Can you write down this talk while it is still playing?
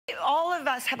of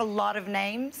us have a lot of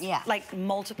names. Yeah. Like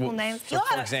multiple names. You'll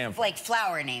For have, example. like,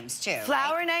 flower names, too.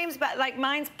 Flower names, but like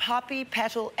mine's Poppy,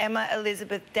 Petal, Emma,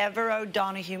 Elizabeth, Devereaux,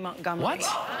 Donahue, Montgomery. What?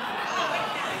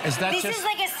 Is that This is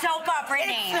like a soap opera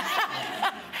name.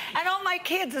 And all my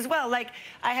kids as well. Like,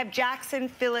 I have Jackson,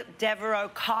 Philip, Devereaux,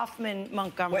 Kaufman,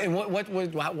 Montgomery. Wait,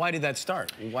 and why did that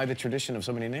start? Why the tradition of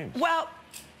so many names? Well,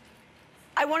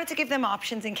 I wanted to give them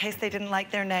options in case they didn't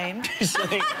like their name. So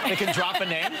they can drop a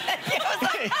name?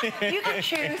 You can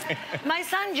choose. My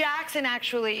son Jackson,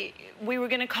 actually, we were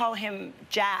going to call him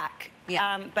Jack.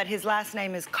 Yeah. But his last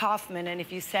name is Kaufman, and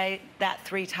if you say that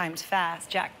 3 times fast,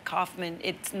 Jack Kaufman,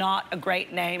 it's not a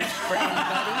great name for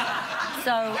anybody.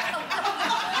 So,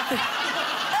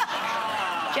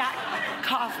 Jack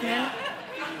Kaufman.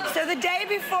 So the day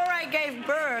before I gave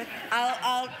birth...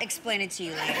 I'll explain it to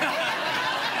you later.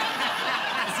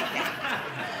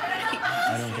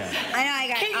 I don't get it. I know, I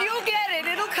got it. Can you get it?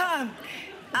 It'll come.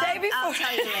 Day before... I'll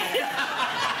tell you later.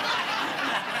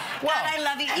 God, I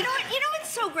love you. You know what's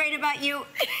so great about you?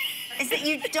 Is that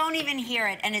you don't even hear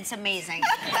it, and it's amazing.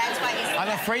 That's why you say I'm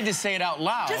afraid to say it out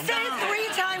loud. Just say it 3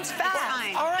 times fast.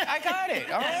 Fine. All right, I got it.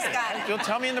 All right. Got it. You'll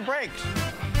tell me in the breaks.